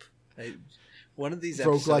seek help. One of these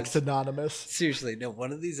episodes, Roguelikes Anonymous. seriously, no,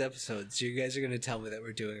 one of these episodes, you guys are going to tell me that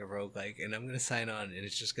we're doing a roguelike, and I'm going to sign on, and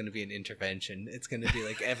it's just going to be an intervention. It's going to be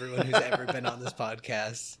like everyone who's ever been on this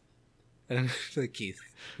podcast. And I'm like, Keith,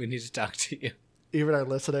 we need to talk to you. Even our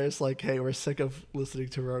listeners, like, hey, we're sick of listening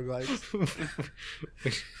to roguelikes.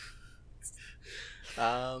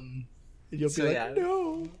 And you'll be So, like, yeah.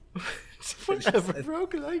 no. It's whatever,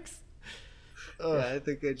 roguelikes. Yeah, I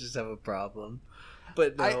think I just have a problem.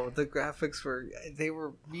 But no, the graphics were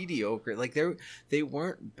mediocre. Like they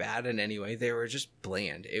weren't bad in any way. They were just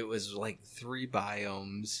bland. It was like 3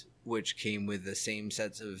 biomes which came with the same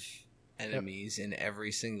sets of enemies in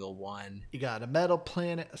every single one. You got a metal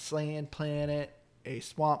planet, a sand planet, a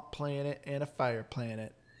swamp planet, and a fire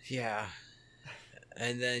planet. Yeah.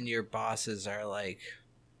 And then your bosses are like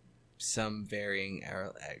some varying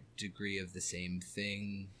degree of the same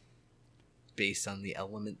thing based on the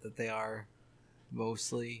element that they are.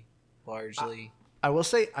 Mostly, largely. I will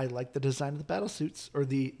say I like the design of the battle suits or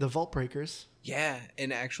the vault breakers. Yeah,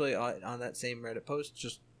 and actually on that same Reddit post,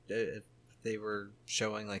 just they were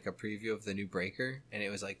showing like a preview of the new breaker, and it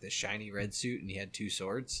was like the shiny red suit, and he had 2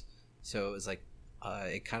 swords. So it was like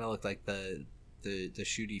it kind of looked like the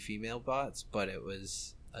shooty female bots, but it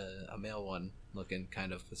was a male one looking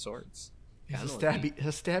kind of with swords. He's a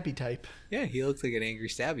stabby type. Yeah, he looks like an angry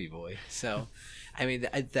stabby boy. So, I mean,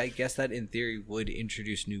 I guess that in theory would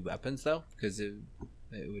introduce new weapons, though, because it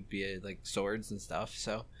would be like swords and stuff.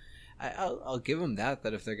 So, I'll give them that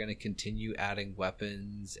if they're going to continue adding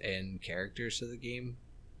weapons and characters to the game,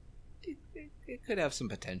 it could have some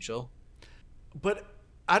potential. But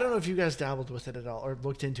I don't know if you guys dabbled with it at all or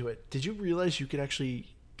looked into it. Did you realize you could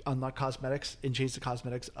actually unlock cosmetics and change the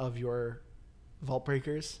cosmetics of your vault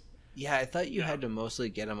breakers? Yeah, I thought you had to mostly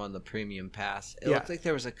get them on the premium pass. It looked like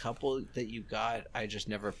there was a couple that you got. I just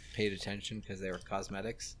never paid attention because they were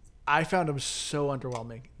cosmetics. I found them so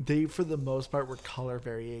underwhelming. They, for the most part, were color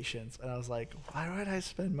variations. And I was like, why would I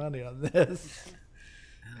spend money on this?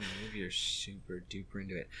 I don't know, maybe you're super duper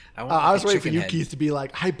into it. I was waiting for you, Keith, to be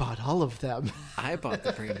like, I bought all of them. I bought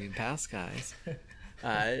the premium pass, guys.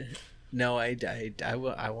 No, I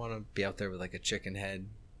want to be out there with like a chicken head.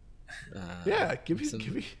 Yeah, give me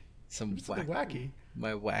some wacky.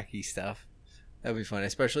 My wacky stuff. That'd be fun,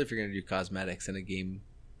 especially if you're gonna do cosmetics in a game.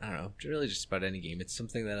 I don't know, really just about any game. It's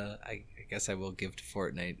something that I guess I will give to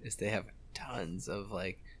Fortnite is they have tons of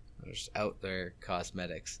like just out there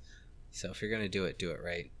cosmetics. So if you're gonna do it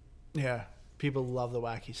right. Yeah, people love the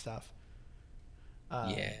wacky stuff.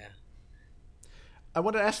 Yeah. I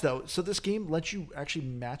wanted to ask though, so this game lets you actually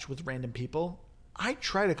match with random people. I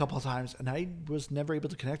tried a couple of times and I was never able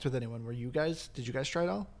to connect with anyone. Did you guys try it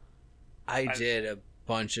all? I did a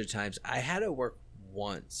bunch of times. I had it work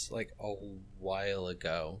once, like a while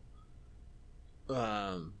ago.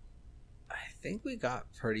 I think we got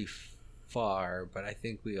pretty far, but I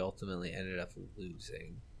think we ultimately ended up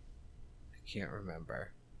losing. I can't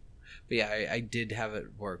remember. But yeah, I did have it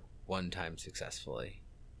work one time successfully.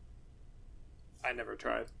 I never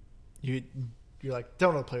tried. You you're like,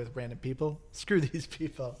 don't want to play with random people. Screw these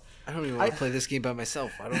people. I don't even want to play this game by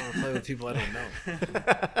myself. I don't want to play with people I don't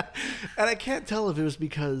know. And I can't tell if it was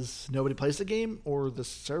because nobody plays the game or the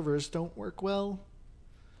servers don't work well.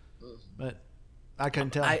 But I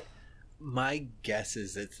couldn't tell. My guess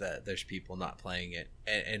is it's that there's people not playing it,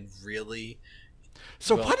 and really.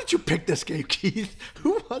 So why did you pick this game, Keith?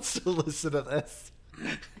 Who wants to listen to this?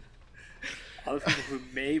 Other people who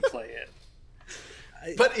may play it.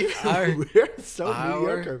 But even we're so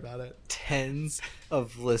mediocre about it. Tens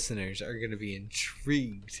of listeners are going to be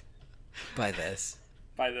intrigued by this.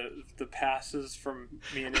 By the passes from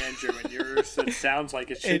me and Andrew and yours, it sounds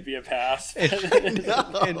like it should be a pass. In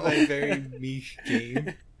my very meek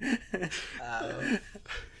game.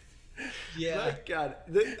 Yeah. My God.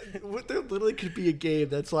 There literally could be a game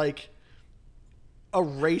that's like a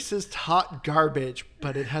racist hot garbage,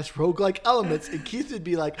 but it has roguelike elements, and Keith would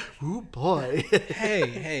be like, ooh, boy.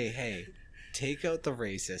 Hey. Take out the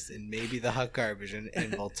racist and maybe the hot garbage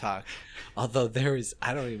and we'll talk. Although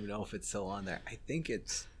I don't even know if it's still on there. I think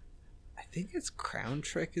it's Crown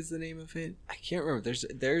Trick is the name of it. I can't remember.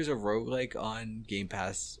 There's a roguelike on Game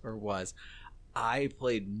Pass, or was. I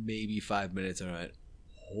played maybe 5 minutes and I went,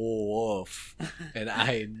 woof. And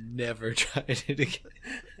I never tried it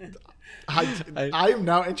again. I am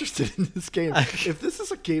now interested in this game. If this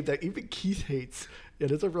is a game that even Keith hates,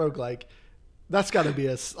 and it's a roguelike, that's got to be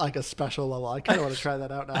a special level. I kind of want to try that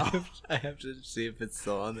out now. I have to see if it's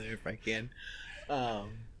still on there if I can.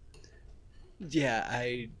 Yeah,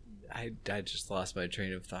 I just lost my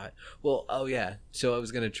train of thought. Well, oh yeah. So I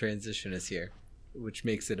was going to transition us here, which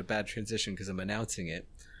makes it a bad transition because I'm announcing it.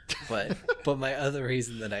 But my other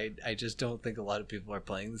reason that I just don't think a lot of people are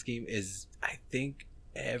playing this game is I think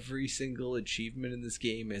every single achievement in this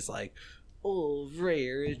game is like, oh,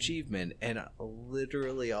 rare achievement, and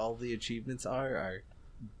literally all the achievements are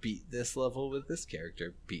beat this level with this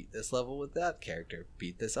character, beat this level with that character,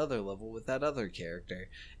 beat this other level with that other character,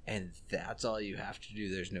 and that's all you have to do.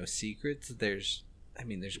 There's no secrets. There's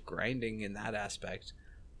grinding in that aspect,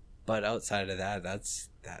 but outside of that, that's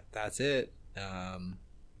it.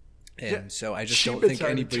 So I just don't think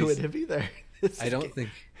anybody's either. I don't think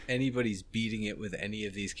anybody's beating it with any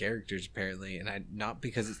of these characters apparently, and not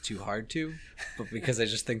because it's too hard to, but because I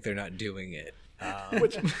just think they're not doing it. And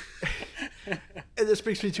this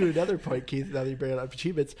brings me to another point, Keith. Now that you bring up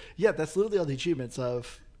achievements, yeah, that's literally all the achievements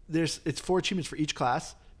it's 4 achievements for each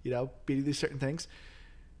class. Beating these certain things.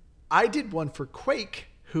 I did one for Quake,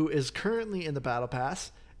 who is currently in the Battle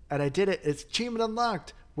Pass, and I did it. It's achievement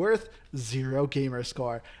unlocked. Worth 0 gamer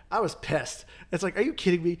score. I was pissed. It's like, are you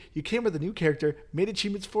kidding me? You came with a new character, made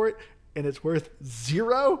achievements for it, and it's worth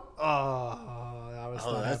 0? Oh, I was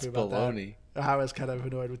not happy about baloney. That. I was kind of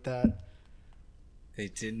annoyed with that. They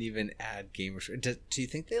didn't even add gamer score. Do you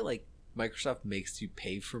think Microsoft makes you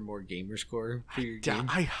pay for more gamer score for your game?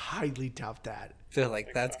 I highly doubt that. They're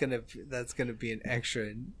like, that's gonna be an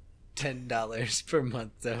extra $10 per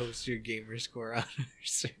month to host your gamer score on our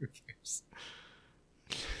servers.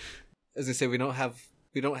 As I say, we don't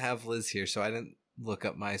have Liz here, so I didn't look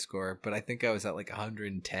up my score, but I think I was at like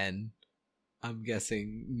 110. I'm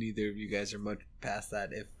guessing neither of you guys are much past that.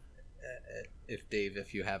 If Dave,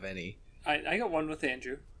 if you have any, I got one with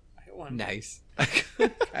Andrew. I got one. Nice.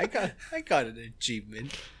 I got an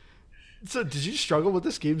achievement. So, did you struggle with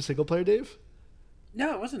this game single player, Dave?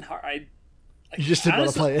 No, it wasn't hard. You just didn't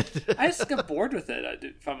want to play it. I just got bored with it,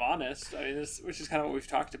 if I'm honest. I mean, which is kind of what we've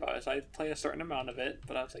talked about. Is I play a certain amount of it,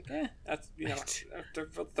 but I was like, that's after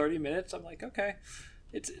 30 minutes, I'm like, okay,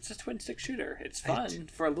 it's a twin stick shooter. It's fun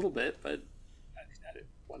for a little bit, but I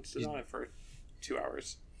once did on it for 2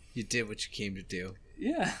 hours. You did what you came to do.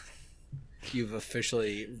 Yeah. You've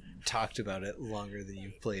officially talked about it longer than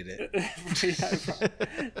you've played it.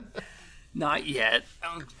 Not yet.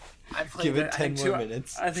 I played Give it 10 more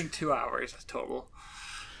minutes. I think 2 hours total.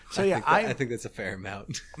 So yeah, I think that's a fair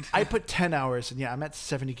amount. I put 10 hours, and yeah, I'm at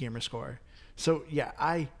 70 gamer score. So yeah,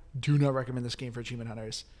 I do not recommend this game for achievement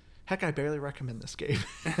hunters. Heck, I barely recommend this game.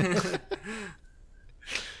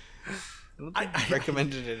 I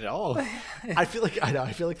recommended it at all. I feel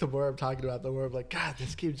like the more I'm talking about, the more I'm like, God,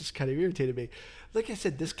 this game just kind of irritated me. Like I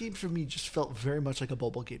said, this game for me just felt very much like a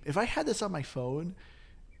mobile game. If I had this on my phone,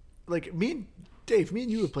 like me and Dave, me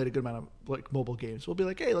and you have played a good amount of like mobile games. We'll be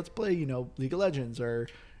like, hey, let's play, League of Legends or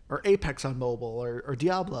Apex on mobile or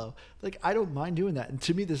Diablo. Like, I don't mind doing that. And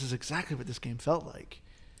to me, this is exactly what this game felt like.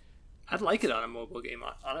 I'd like it on a mobile game,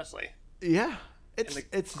 honestly. Yeah. It's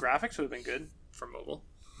graphics would have been good for mobile.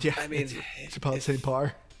 Yeah, I mean, it's about the same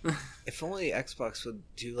par. If only Xbox would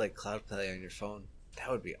do like cloud play on your phone, that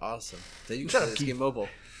would be awesome. Then you can play this game mobile.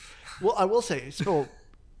 Well, I will say, so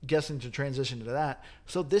guessing to transition to that.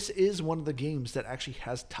 So this is one of the games that actually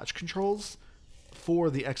has touch controls for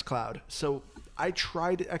the xCloud. So I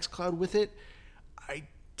tried xCloud with it. I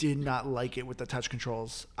did not like it with the touch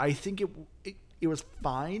controls. I think it was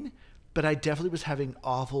fine, but I definitely was having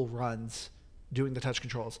awful runs doing the touch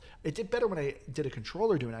controls. It did better when I did a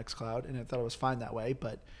controller doing xCloud, and I thought it was fine that way.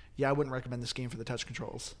 But yeah, I wouldn't recommend this game for the touch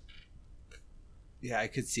controls. Yeah, I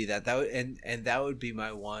could see that. That would, and that would be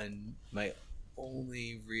my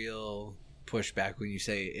only real pushback when you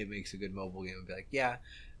say it makes a good mobile game. I'd be like, yeah,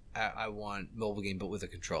 I want mobile game, but with a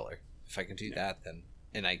controller. If I can do that, then,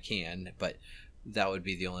 and I can, but that would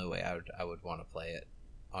be the only way I would want to play it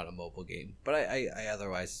on a mobile game. But I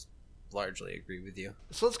otherwise largely agree with you.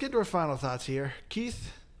 So let's get into our final thoughts here.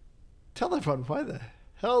 Keith, tell everyone, why the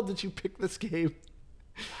hell did you pick this game?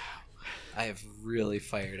 I have really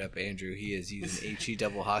fired up Andrew. He is using HE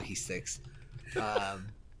double hockey sticks. I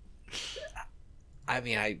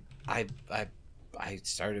mean, I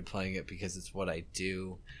started playing it because it's what I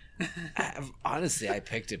do. Honestly, I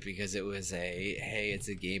picked it because it was it's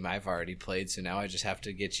a game I've already played, so now I just have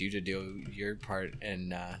to get you to do your part,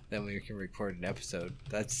 and then we can record an episode.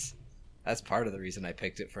 That's part of the reason I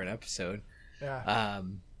picked it for an episode. Yeah.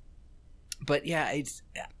 But yeah, I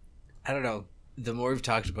don't know. The more we've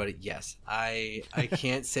talked about it, yes, I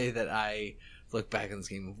can't say that I look back on this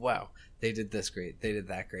game of, wow, they did this great, they did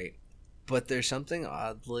that great. But there's something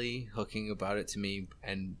oddly hooking about it to me,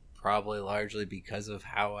 and probably largely because of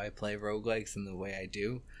how I play roguelikes and the way I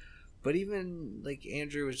do. But even like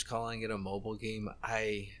Andrew was calling it a mobile game,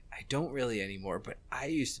 I don't really anymore, but I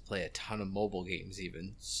used to play a ton of mobile games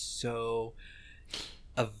even. So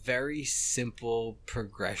a very simple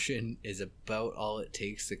progression is about all it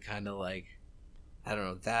takes to kind of like, I don't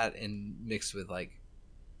know, that and mixed with like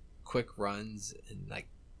quick runs and like,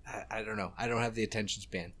 I don't know. I don't have the attention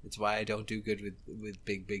span. It's why I don't do good with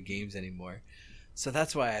big games anymore. So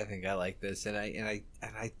that's why I think I like this, and I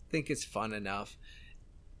think it's fun enough.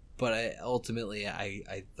 But ultimately,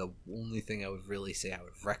 the only thing I would really say I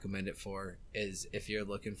would recommend it for is if you're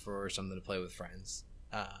looking for something to play with friends,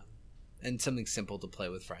 and something simple to play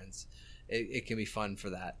with friends. It can be fun for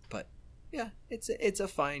that. But yeah, it's a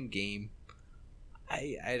fine game.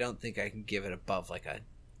 I don't think I can give it above like a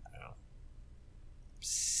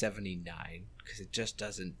 79 because it just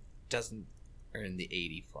doesn't earn the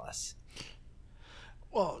 80 plus.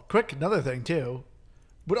 Well, quick, another thing too.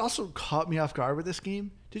 What also caught me off guard with this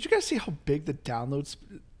game? Did you guys see how big the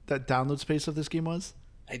download space of this game was?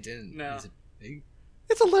 I didn't. No. Is it big?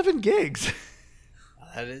 It's 11 gigs.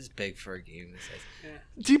 That is big for a game this size. Yeah.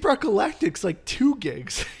 Deep Rock Galactic's like 2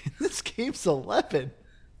 gigs. This game's 11.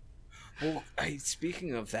 Well,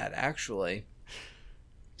 speaking of that, actually,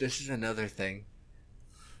 this is another thing.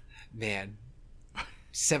 Man,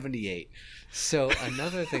 78. So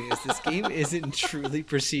another thing is this game isn't truly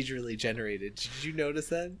procedurally generated. Did you notice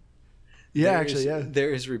that? Yeah,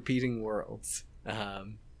 There is repeating worlds.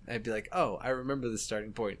 I'd be like, oh, I remember the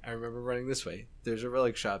starting point. I remember running this way. There's a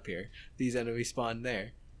relic shop here. These enemies spawn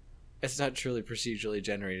there. It's not truly procedurally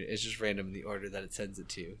generated. It's just random in the order that it sends it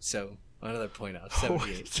to you. So another point out,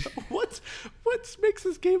 78. So what makes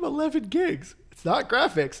this game 11 gigs? It's not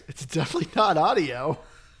graphics. It's definitely not audio.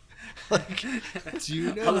 Like, do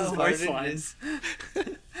you know how hard it is?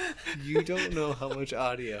 You don't know how much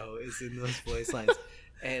audio is in those voice lines.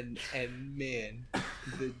 And man,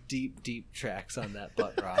 the deep tracks on that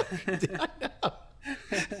butt rock.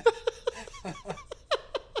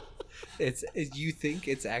 You think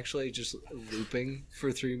it's actually just looping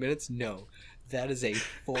for 3 minutes? No, that is a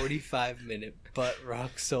 45-minute butt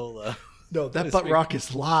rock solo. No, that butt rock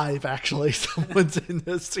is live, actually. Someone's in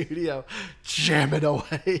the studio jamming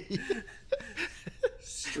away.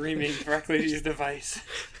 Streaming directly to your device.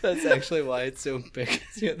 That's actually why it's so big.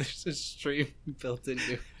 Yeah, there's a stream built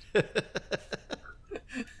into it.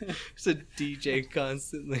 There's a DJ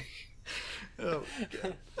constantly. Oh, my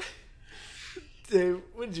God. Dave,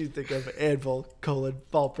 what did you think of Anvil: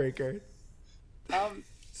 Vault Breaker?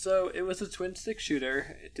 So it was a twin stick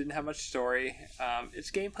shooter. It didn't have much story. Its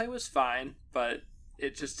gameplay was fine, but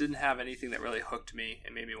it just didn't have anything that really hooked me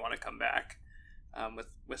and made me want to come back.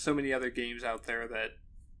 With so many other games out there that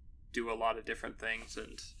do a lot of different things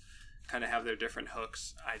and kind of have their different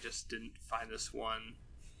hooks, I just didn't find this one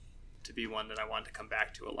to be one that I wanted to come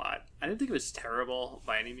back to a lot. I didn't think it was terrible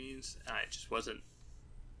by any means. It just wasn't.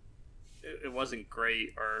 It wasn't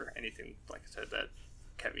great or anything, like I said, that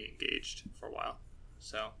kept me engaged for a while.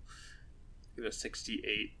 So, give it a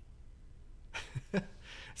 68.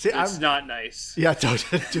 See, it's not nice. Yeah,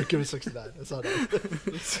 don't give it 69. That's not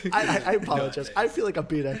nice. I apologize. I feel like I'm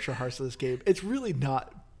being extra harsh to this game. It's really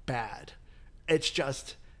not bad. It's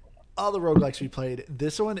just all the roguelikes we played,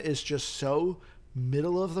 this one is just so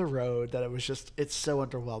middle of the road that it's so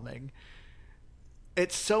underwhelming.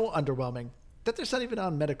 It's so underwhelming that there's not even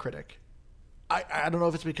on Metacritic. I don't know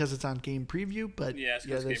if it's because it's on Game Preview, but Yeah, it's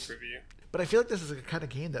because Game Preview. But I feel like this is a kind of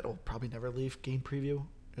game that will probably never leave Game Preview.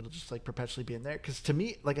 It'll just like perpetually be in there. Because to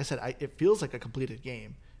me, like I said, it feels like a completed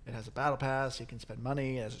game. It has a battle pass. You can spend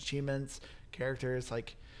money. It has achievements, characters.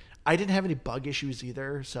 Like, I didn't have any bug issues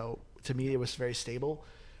either. So to me, it was very stable.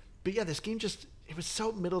 But yeah, this game it was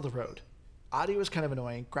so middle of the road. Audio was kind of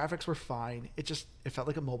annoying. Graphics were fine. It felt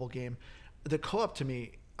like a mobile game. The co-op to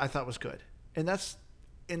me, I thought was good. And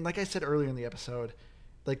like I said earlier in the episode,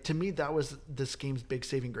 like to me, that was this game's big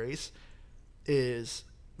saving grace is,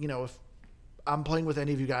 if I'm playing with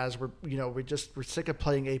any of you guys, we're sick of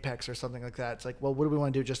playing Apex or something like that. It's like, well, what do we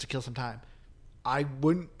want to do just to kill some time? I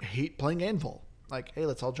wouldn't hate playing Anvil. Like, hey,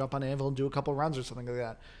 let's all jump on Anvil and do a couple runs or something like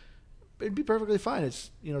that. It'd be perfectly fine.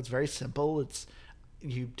 It's, it's very simple.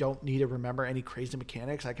 You don't need to remember any crazy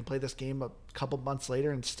mechanics. I can play this game a couple months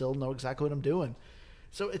later and still know exactly what I'm doing.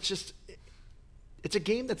 So it's a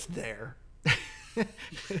game that's there.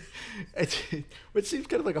 Which seems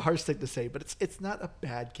kind of like a harsh thing to say, but it's not a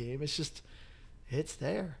bad game. It's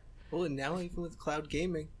there. Well, and now even with cloud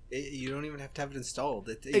gaming, you don't even have to have it installed.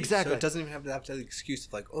 Exactly. So it doesn't even have to have the excuse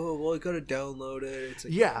of like, oh, well, I got to download it. It's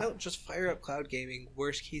like, yeah. No, just fire up cloud gaming.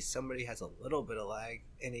 Worst case, somebody has a little bit of lag,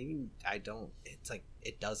 and even I don't. It's like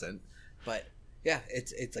it doesn't. But yeah,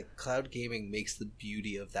 it's like cloud gaming makes the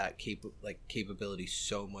beauty of that capability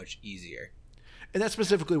so much easier. And that's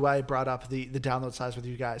specifically why I brought up the download size with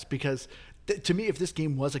you guys, because to me, if this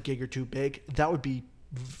game was a gig or two big, that would be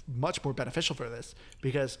much more beneficial for this.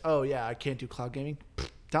 Because, oh yeah, I can't do cloud gaming.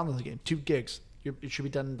 Download the game, 2 gigs. It should be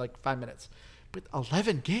done in like 5 minutes. But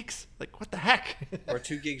 11 gigs? Like, what the heck? Or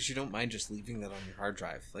 2 gigs, you don't mind just leaving that on your hard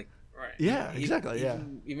drive. Like, right. Yeah, exactly.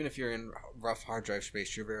 Even if you're in rough hard drive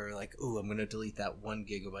space, you're very like, oh, I'm going to delete that 1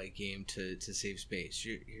 gigabyte game to save space.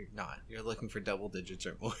 You're not. You're looking for double digits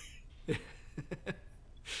or more.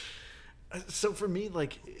 So for me,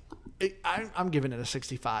 like, I'm giving it a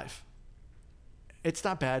 65. It's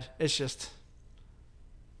not bad. It's just,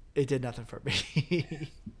 it did nothing for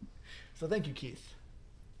me. So thank you, Keith.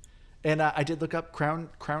 And I did look up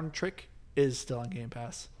Crown Trick is still on Game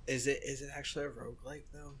Pass. Is it actually a roguelike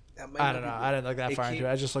though? I don't know. I didn't look that far into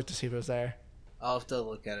it. I just looked to see if it was there. I'll have to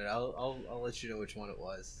look at it. I'll let you know which one it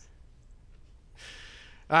was.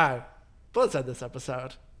 All right, but let's end this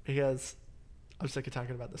episode because I'm sick of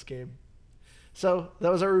talking about this game. So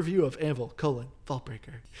that was our review of Anvil: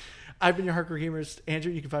 Vaultbreaker. I've been your Hardcore Gamers,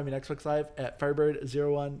 Andrew. You can find me on Xbox Live at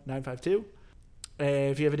Firebird01952.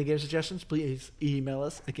 And if you have any game suggestions, please email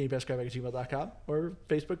us at GamePassGraphic@gmail.com or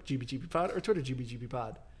Facebook GBGBpod or Twitter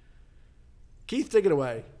GBGBpod. Keith, take it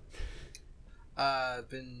away.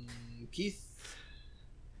 Been Keith.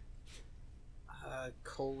 I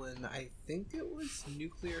think it was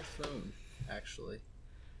Nuclear Throne, actually.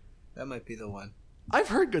 That might be the one. I've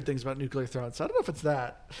heard good things about Nuclear Throne, so I don't know if it's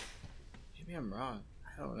that. Maybe I'm wrong.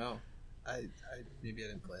 I don't know. Maybe I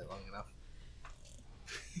didn't play it long enough.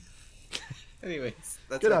 Anyways,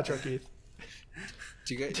 that's good outro, Keith.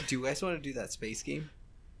 Do you guys want to do that space game?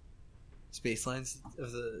 Space Lines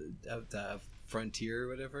of the Frontier or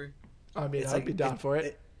whatever? I mean, I'd be down for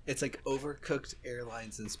it. It's like Overcooked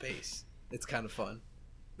Airlines in space. It's kind of fun.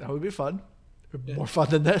 That would be fun. More fun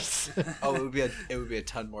than this. Oh, it would be a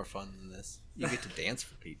ton more fun than this. You get to dance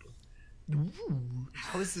for people. Ooh.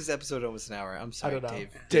 How is this episode almost an hour? I'm sorry, I don't know.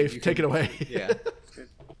 Dave. Dave, take it away. Yeah.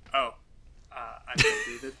 Oh, I'm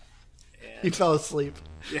completed. He fell asleep.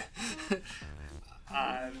 Yeah.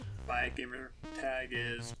 My gamer tag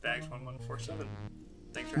is Bags1147.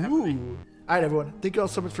 Thanks for having me. Ooh. All right, everyone. Thank you all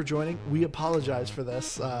so much for joining. We apologize for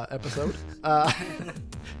this episode.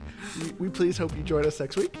 We please hope you join us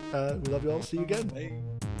next week. We love you all. See you again.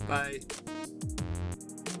 Bye.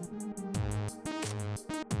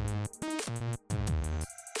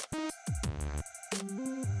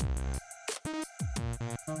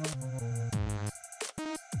 Bye.